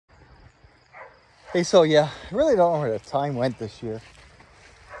Hey, so yeah, I really don't know where the time went this year.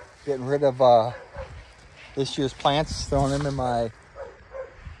 Getting rid of this year's plants, throwing them in my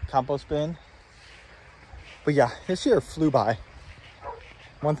compost bin. But yeah, this year flew by.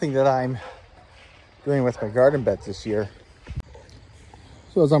 One thing that I'm doing with my garden beds this year.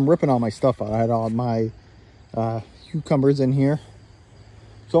 So as I'm ripping all my stuff out, I had all my cucumbers in here.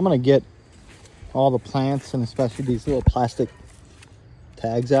 So I'm gonna get all the plants and especially these little plastic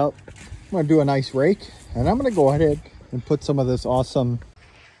tags out. I'm gonna do a nice rake and I'm gonna go ahead and put some of this awesome.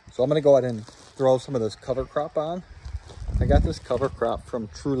 So I'm gonna go ahead and throw some of this cover crop on. I got this cover crop from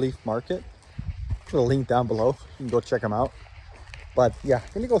True Leaf Market. Put a link down below. You can go check them out. But yeah,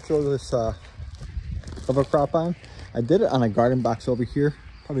 I'm gonna go throw this cover crop on. I did it on a garden box over here,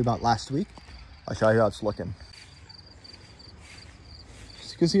 probably about last week. I'll show you how it's looking.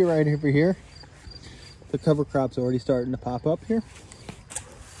 As you can see right over here, the cover crop's already starting to pop up here.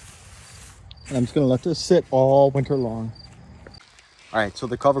 And I'm just gonna let this sit all winter long. All right, so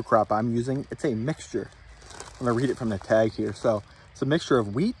the cover crop I'm using, it's a mixture. I'm gonna read it from the tag here. So it's a mixture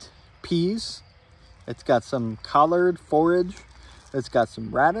of wheat, peas, it's got some collard forage, it's got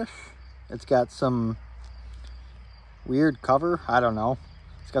some radish, it's got some weird cover, I don't know.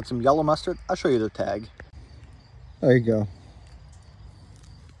 It's got some yellow mustard. I'll show you the tag. There you go.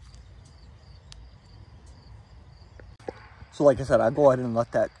 So like I said, I'll go ahead and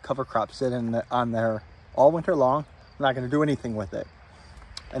let that cover crop sit on there all winter long. I'm not gonna do anything with it.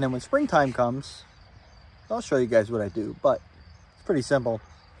 And then when springtime comes, I'll show you guys what I do, but it's pretty simple.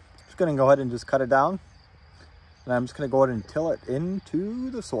 Just gonna go ahead and just cut it down. And I'm just gonna go ahead and till it into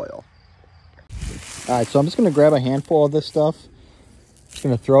the soil. All right, so I'm just gonna grab a handful of this stuff. Just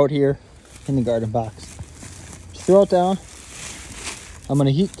gonna throw it here in the garden box. Just throw it down. I'm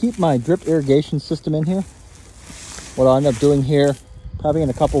gonna keep my drip irrigation system in here. What I'll end up doing here, probably in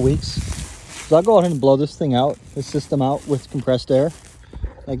a couple weeks, is I'll go ahead and blow this thing out, this system out with compressed air.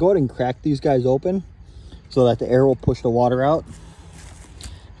 I go ahead and crack these guys open so that the air will push the water out.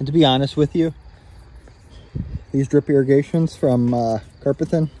 And to be honest with you, these drip irrigations from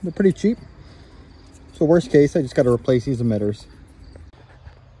Carpathen, they're pretty cheap. So worst case, I just got to replace these emitters.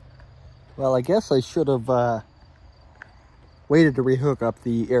 Well, I guess I should have waited to rehook up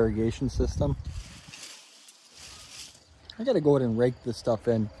the irrigation system. I got to go ahead and rake this stuff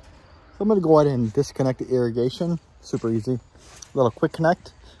in. So I'm going to go ahead and disconnect the irrigation. Super easy. A little quick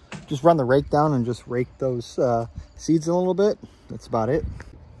connect. Just run the rake down and just rake those seeds in a little bit. That's about it.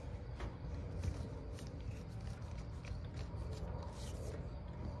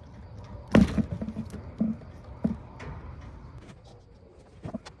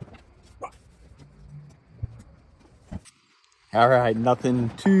 All right, nothing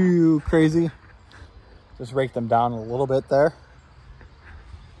too crazy. Just rake them down a little bit there.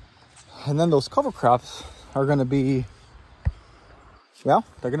 And then those cover crops are gonna be, well,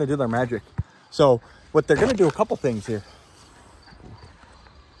 they're gonna do their magic. So what they're gonna do, a couple things here.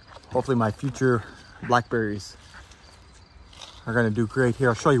 Hopefully my future blackberries are gonna do great here.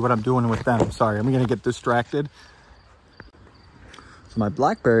 I'll show you what I'm doing with them. Sorry, I'm gonna get distracted. So my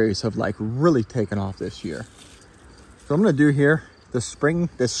blackberries have like really taken off this year. So I'm gonna do here, this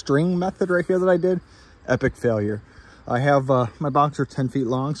string method right here that I did, epic failure. I have, my box are 10 feet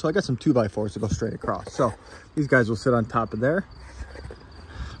long, so I got some 2x4s to go straight across. So these guys will sit on top of there.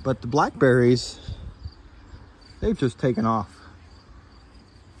 But the blackberries, they've just taken off.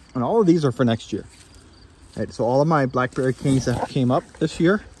 And all of these are for next year. Right, so all of my blackberry canes that came up this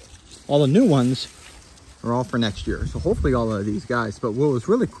year, all the new ones are all for next year. So hopefully all of these guys. But what was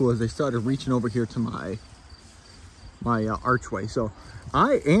really cool is they started reaching over here to my archway. So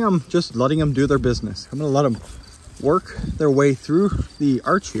I am just letting them do their business. I'm gonna let them work their way through the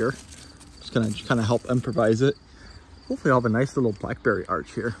arch here. Just gonna kind of help improvise it. Hopefully I'll have a nice little blackberry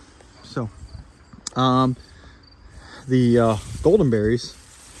arch here. So the golden berries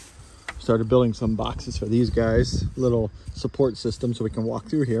started building some boxes for these guys, little support system so we can walk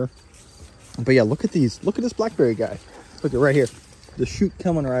through here. But yeah, look at these, look at this blackberry guy. Look at right here, the shoot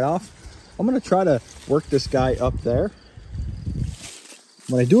coming right off. I'm gonna try to work this guy up there.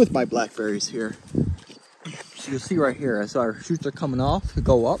 What I do with my blackberries here, so you'll see right here, as our shoots are coming off, they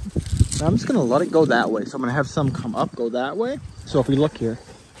go up. And I'm just gonna let it go that way. So I'm gonna have some come up, go that way. So if we look here,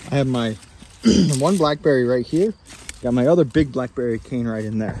 I have my one blackberry right here. Got my other big blackberry cane right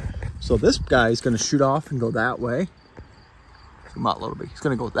in there. So this guy is gonna shoot off and go that way. Zoom out a little bit. He's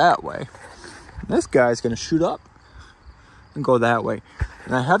gonna go that way. And this guy is gonna shoot up and go that way.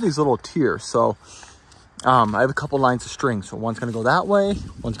 And I have these little tiers. So I have a couple lines of string. So one's gonna go that way,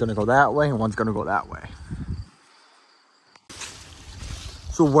 one's gonna go that way, and one's gonna go that way.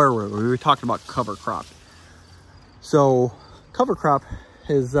 So So where were we? We were talking about cover crop. So cover crop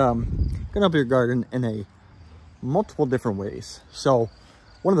is gonna help your garden in a multiple different ways. So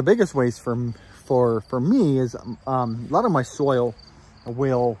one of the biggest ways for me is a lot of my soil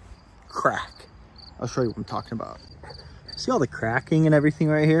will crack. I'll show you what I'm talking about. See all the cracking and everything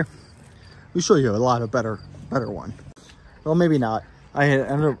right here? Let me show you a lot of better one. Well, maybe not. I had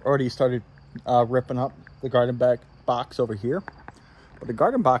already started ripping up the garden box over here, but the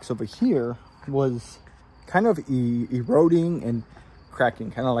garden box over here was kind of eroding and cracking,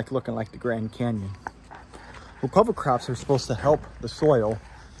 kind of like looking like the Grand Canyon. Well, cover crops are supposed to help the soil,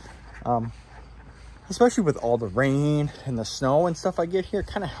 especially with all the rain and the snow and stuff I get here. It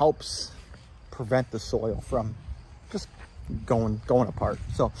kind of helps prevent the soil from just going apart.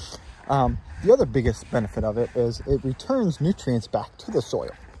 So the other biggest benefit of it is it returns nutrients back to the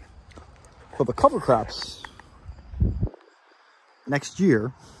soil. So the cover crops next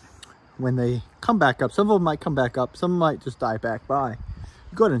year, when they come back up, some of them might come back up, some might just die back by.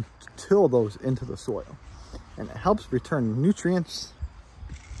 You go ahead and till those into the soil, and it helps return nutrients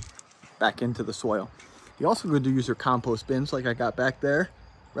back into the soil. You also good to use your compost bins like I got back there,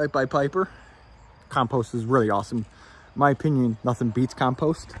 right by Piper. Compost is really awesome. In my opinion, nothing beats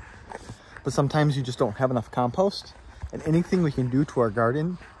compost. But sometimes you just don't have enough compost. And anything we can do to our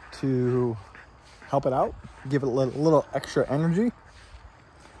garden to help it out, give it a little extra energy,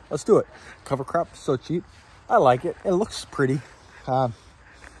 let's do it. Cover crop, so cheap. I like it. It looks pretty.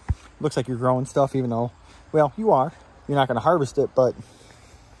 Looks like you're growing stuff, even though, well, you are. You're not going to harvest it, but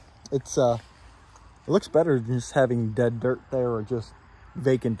it's it looks better than just having dead dirt there or just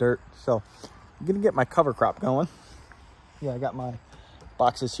vacant dirt. So I'm going to get my cover crop going. Yeah, I got my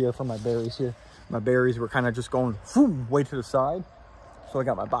boxes here for my berries here. My berries were kind of just going whoom, way to the side. So I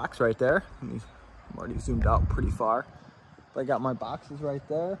got my box right there. I'm already zoomed out pretty far. But I got my boxes right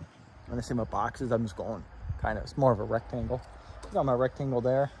there. When I say my boxes, I'm just going kind of, it's more of a rectangle. I got my rectangle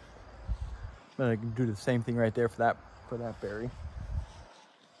there. Then I can do the same thing right there for that berry.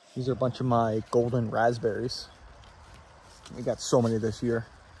 These are a bunch of my golden raspberries. We got so many this year.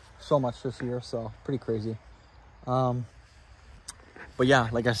 So much this year, so pretty crazy. But yeah,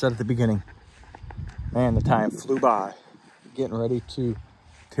 like I said at the beginning, man, the time flew by. Getting ready to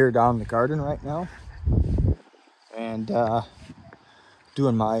tear down the garden right now. And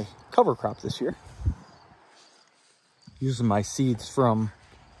doing my cover crop this year. Using my seeds from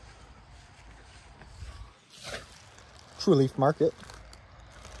True Leaf Market.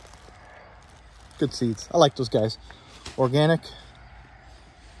 Good seeds. I like those guys. Organic.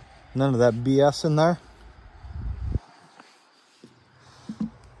 None of that BS in there.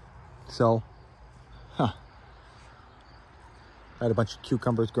 So, I had a bunch of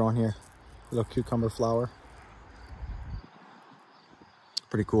cucumbers growing here. Little cucumber flower.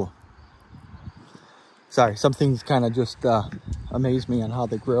 Pretty cool. Sorry, some things kind of just amaze me on how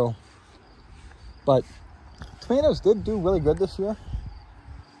they grow. But tomatoes did do really good this year.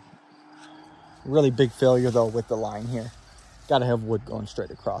 Really big failure though with the line here. Gotta have wood going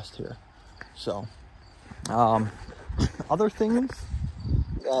straight across here. So, other things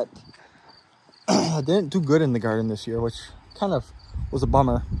that didn't do good in the garden this year, which kind of was a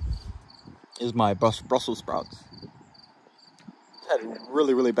bummer, is my Brussels sprouts. Had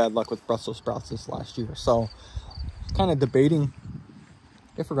really bad luck with Brussels sprouts this last year, so kind of debating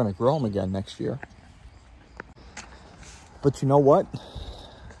if we're going to grow them again next year. But you know what?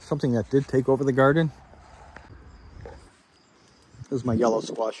 Something that did take over the garden is my yellow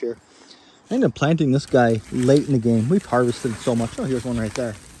squash here. I ended up planting this guy late in the game. We've harvested so much. Oh, here's one right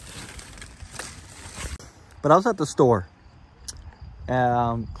there. But I was at the store,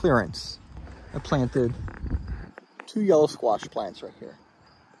 clearance. I planted 2 yellow squash plants right here.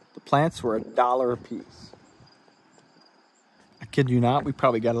 The plants were $1 a piece. I kid you not, we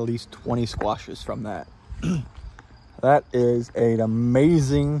probably got at least 20 squashes from that. That is an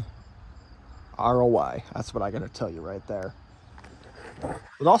amazing ROI. That's what I gotta tell you right there.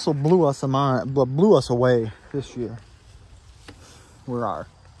 It also blew us away this year. Were our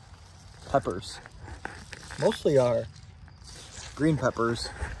peppers. Mostly our green peppers.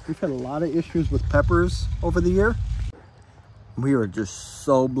 We've had a lot of issues with peppers over the year. We were just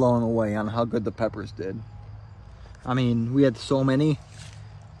so blown away on how good the peppers did. I mean, we had so many.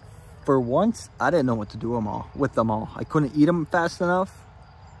 For once, I didn't know what to do with them all. I couldn't eat them fast enough.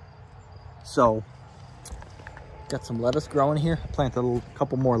 So, got some lettuce growing here. Planted a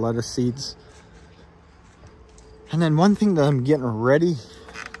couple more lettuce seeds. And then one thing that I'm getting ready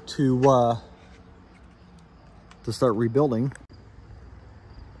to start rebuilding.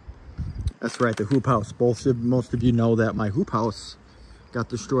 That's right, the hoop house. Most of you know that my hoop house got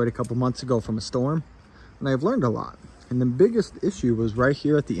destroyed a couple months ago from a storm, and I've learned a lot. And the biggest issue was right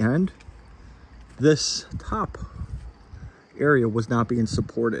here at the end. This top area was not being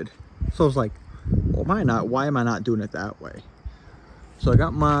supported. So I was like, well, why am I not doing it that way? So I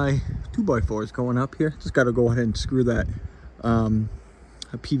got my 2x4s going up here. Just got to go ahead and screw that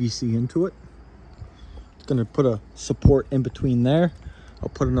a PVC into it. It's gonna put a support in between there. I'll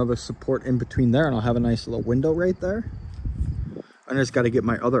put another support in between there, and I'll have a nice little window right there. I just got to get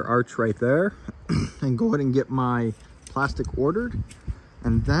my other arch right there and go ahead and get my plastic ordered,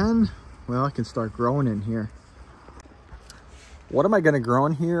 and then, well, I can start growing in here. What am I going to grow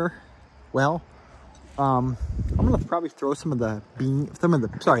in here? Well, I'm going to probably throw some of the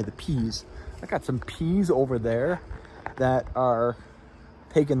peas. I got some peas over there that are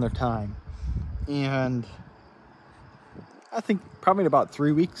taking their time, and I think probably in about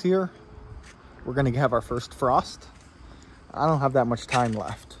 3 weeks here, we're going to have our first frost. I don't have that much time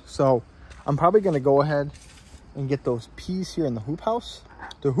left. So I'm probably going to go ahead and get those peas here in the hoop house.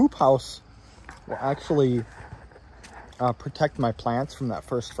 The hoop house will actually protect my plants from that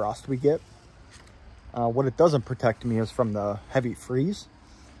first frost we get. What it doesn't protect me is from the heavy freeze.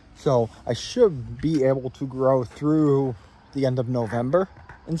 So I should be able to grow through the end of November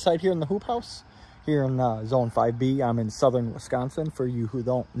inside here in the hoop house. Here in Zone 5B, I'm in southern Wisconsin, for you who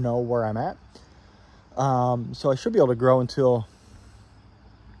don't know where I'm at. So I should be able to grow until,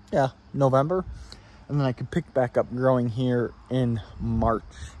 yeah, November. And then I can pick back up growing here in March.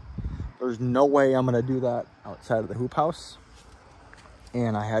 There's no way I'm going to do that outside of the hoop house.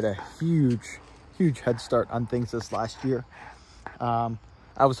 And I had a huge head start on things this last year.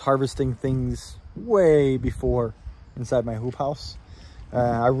 I was harvesting things way before inside my hoop house.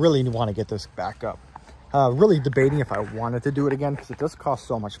 I really want to get this back up. Really debating if I wanted to do it again, because it does cost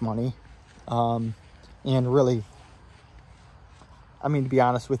so much money. And really, I mean, to be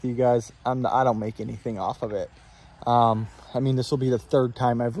honest with you guys, I don't make anything off of it. I mean, this will be the third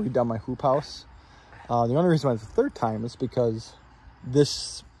time I've redone my hoop house. The only reason why it's the third time is because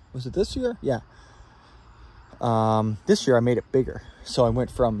was it this year? Yeah. This year I made it bigger. So I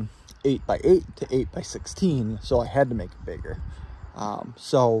went from 8x8 to 8x16. So I had to make it bigger.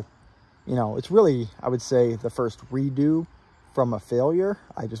 So, you know, it's really, I would say, the first redo from a failure.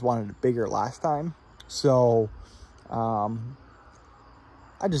 I just wanted it bigger last time. So, I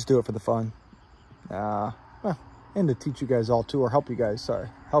just do it for the fun. Well, and to teach you guys all too, or help you guys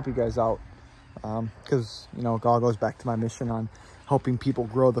out. Because, you know, it all goes back to my mission on helping people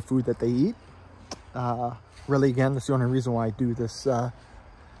grow the food that they eat. Really, again, that's the only reason why I do this,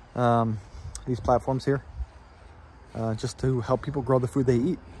 these platforms here. Just to help people grow the food they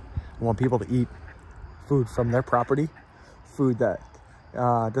eat. I want people to eat food from their property, food that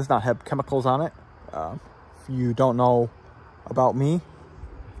does not have chemicals on it. If you don't know about me,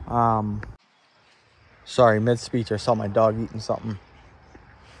 sorry, mid-speech, I saw my dog eating something.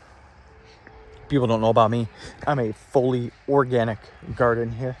 People don't know about me. I'm a fully organic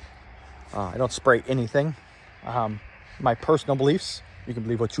garden here. I don't spray anything. My personal beliefs, you can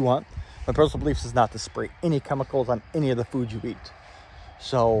believe what you want. My personal beliefs is not to spray any chemicals on any of the food you eat.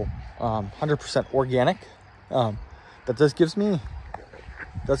 So 100% organic. That does give me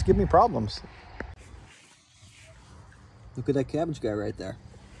problems. Look at that cabbage guy right there.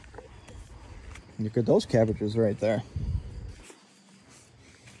 Look at those cabbages right there.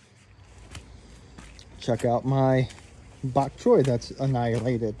 Check out my bok choy that's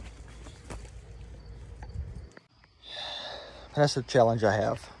annihilated. That's the challenge I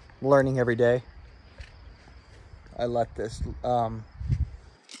have. Learning every day. I let this like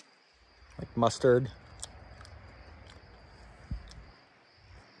mustard.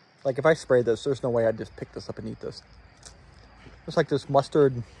 Like if I spray this, there's no way I'd just pick this up and eat this. It's like this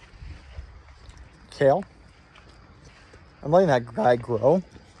mustard kale. I'm letting that guy grow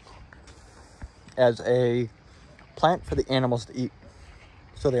as a plant for the animals to eat,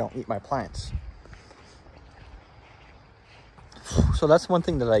 so they don't eat my plants. So that's one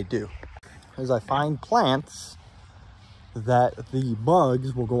thing that I do, is I find plants that the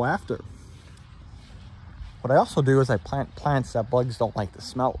bugs will go after. What I also do is I plant plants that bugs don't like the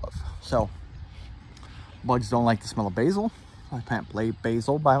smell of. So bugs don't like the smell of basil. I plant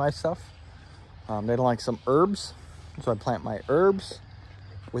basil by myself. They don't like some herbs, so I plant my herbs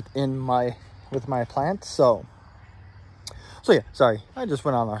with my plants. So yeah, sorry, I just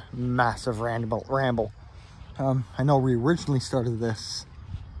went on a massive ramble. I know we originally started this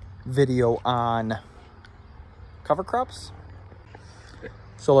video on cover crops.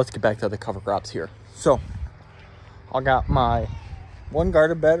 So let's get back to the cover crops here. So I got my one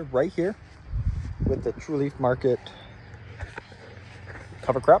garden bed right here with the True Leaf Market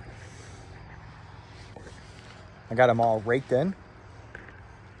cover crop. I got them all raked in.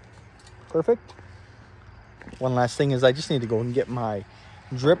 Perfect. One last thing is I just need to go and get my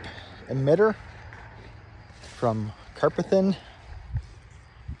drip emitter from Carpathin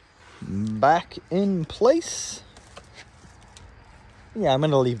back in place. Yeah, I'm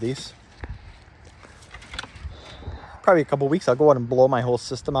gonna leave these. Probably a couple weeks, I'll go out and blow my whole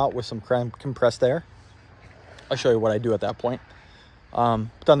system out with some compressed air. I'll show you what I do at that point.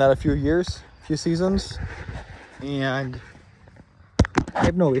 Done that a few seasons, and I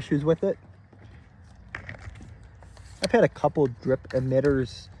have no issues with it. I've had a couple drip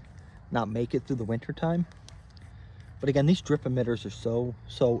emitters not make it through the winter time. But again, these drip emitters are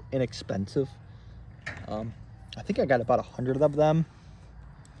so inexpensive. I think I got about 100 of them.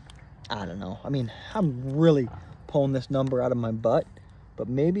 I don't know. I mean, I'm really pulling this number out of my butt, but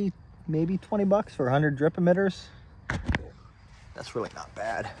maybe 20 bucks for 100 drip emitters. That's really not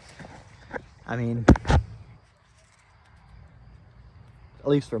bad. I mean, at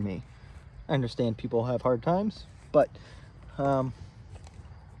least for me. I understand people have hard times, but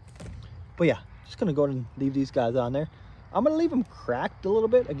yeah, just gonna go ahead and leave these guys on there. I'm gonna leave them cracked a little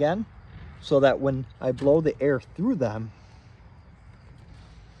bit again, so that when I blow the air through them,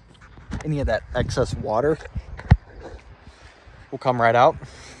 any of that excess water will come right out.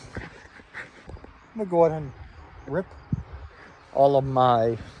 I'm gonna go ahead and rip all of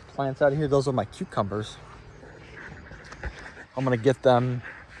my plants out of here. Those are my cucumbers. I'm gonna get them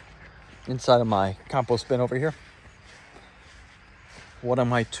inside of my compost bin over here. One of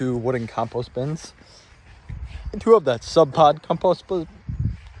my 2 wooden compost bins. And 2 of that sub-pod compost bin.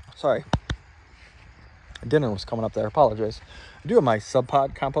 Sorry. Dinner was coming up there, I apologize. I do have my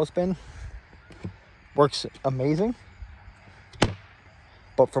sub-pod compost bin. Works amazing.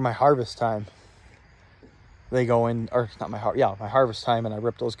 But for my harvest time, they go in, or not my harvest time, and I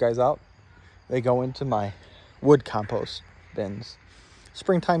rip those guys out. They go into my wood compost bins.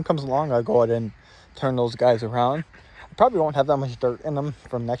 Springtime comes along, I'll go ahead and turn those guys around. I probably won't have that much dirt in them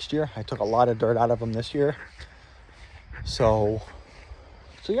from next year. I took a lot of dirt out of them this year. So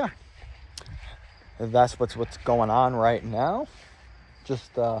yeah, that's what's going on right now.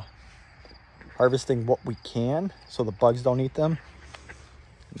 Just harvesting what we can so the bugs don't eat them.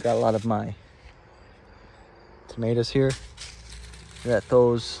 Got a lot of my tomatoes here that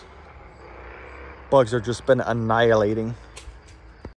those bugs are just been annihilating